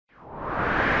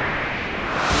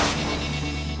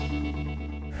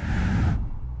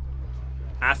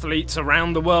Athletes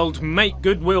around the world make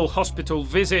Goodwill Hospital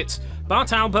visits,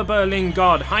 but Alba Berlin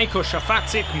guard Heiko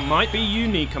Schaffartzik might be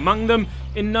unique among them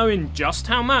in knowing just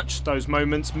how much those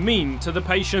moments mean to the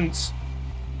patients.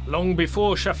 Long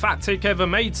before Schaffartzik ever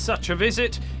made such a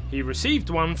visit, he received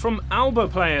one from Alba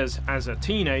players as a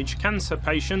teenage cancer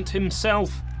patient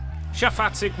himself.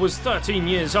 Schaffartzik was 13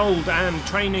 years old and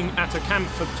training at a camp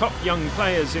for top young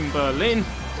players in Berlin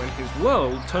when his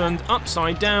world turned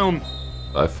upside down.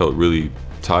 I felt really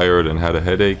tired and had a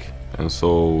headache, and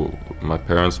so my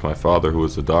parents, my father who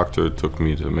was a doctor, took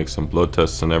me to make some blood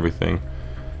tests and everything,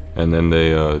 and then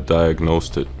they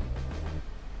diagnosed it,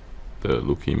 the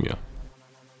leukemia.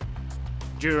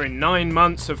 During 9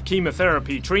 months of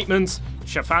chemotherapy treatments,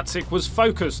 Schaffartzik was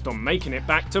focused on making it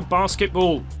back to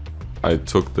basketball. I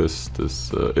took this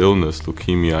illness,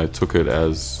 leukemia, I took it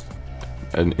as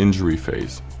an injury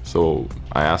phase. So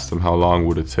I asked them how long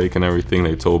would it take and everything.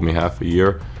 They told me half a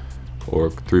year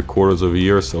or 3/4 of a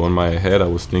year. So in my head I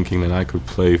was thinking that I could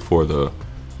play for the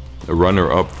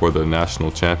runner-up for the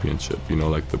national championship, you know,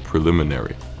 like the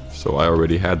preliminary. So I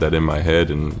already had that in my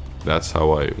head, and that's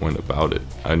how I went about it.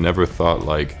 I never thought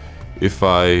like if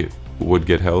I would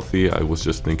get healthy. I was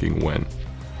just thinking when.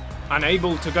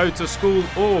 Unable to go to school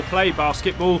or play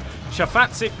basketball,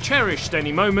 Schaffartzik cherished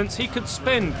any moments he could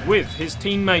spend with his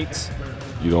teammates.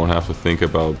 You don't have to think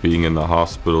about being in the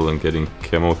hospital and getting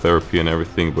chemotherapy and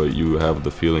everything, but you have the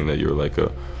feeling that you're like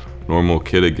a normal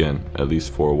kid again, at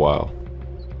least for a while.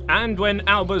 And when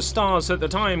Alba's stars at the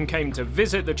time came to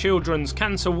visit the children's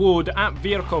cancer ward at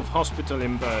Virchow Hospital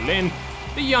in Berlin,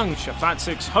 the young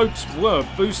Schaffartzik's hopes were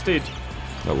boosted.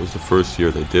 That was the first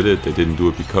year they did it. They didn't do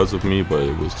it because of me, but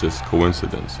it was just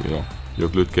coincidence, you know.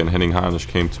 Jörg Lütke and Henning Harnisch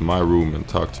came to my room and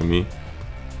talked to me.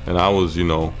 And I was, you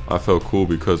know, I felt cool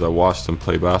because I watched them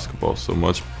play basketball so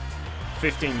much.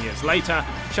 15 years later,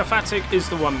 Schaffartzik is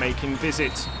the one making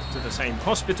visits to the same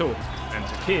hospital and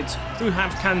to kids who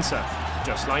have cancer,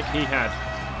 just like he had.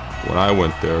 When I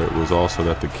went there, it was also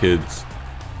that the kids,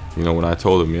 you know, when I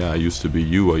told them, yeah, I used to be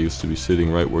you, I used to be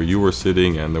sitting right where you were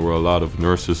sitting, and there were a lot of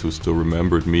nurses who still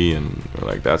remembered me, and they're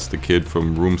like, that's the kid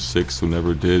from room 6 who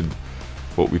never did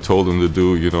what we told him to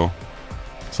do, you know.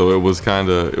 So it was kind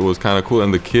of cool,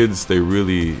 and the kids, they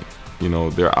really, you know,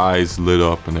 their eyes lit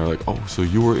up and they're like, oh, so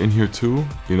you were in here too?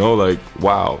 You know, like,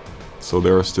 wow. So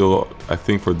there are still, I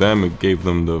think for them, it gave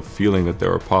them the feeling that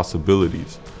there are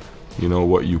possibilities, you know,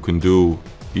 what you can do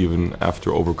even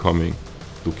after overcoming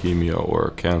leukemia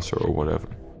or cancer or whatever.